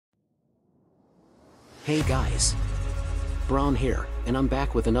Hey guys, Braun here, and I'm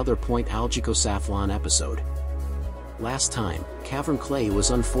back with another Algicosathlon episode. Last time, Cavern Clay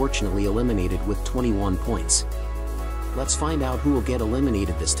was unfortunately eliminated with 21 points. Let's find out who will get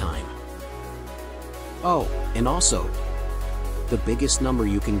eliminated this time. Oh, and also, the biggest number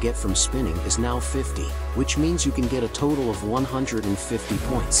you can get from spinning is now 50, which means you can get a total of 150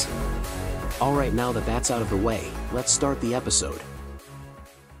 points. Alright, now that that's out of the way, let's start the episode.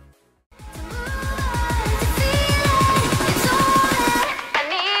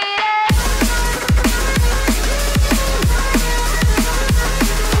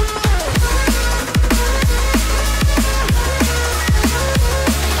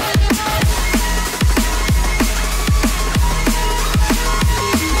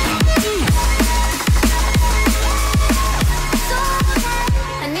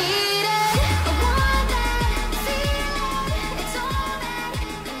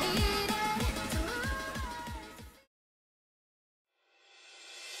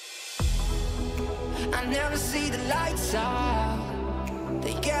 I never see the lights out.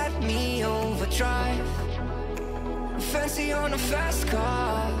 They got me overdrive. Fancy on a fast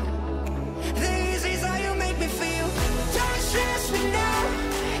car.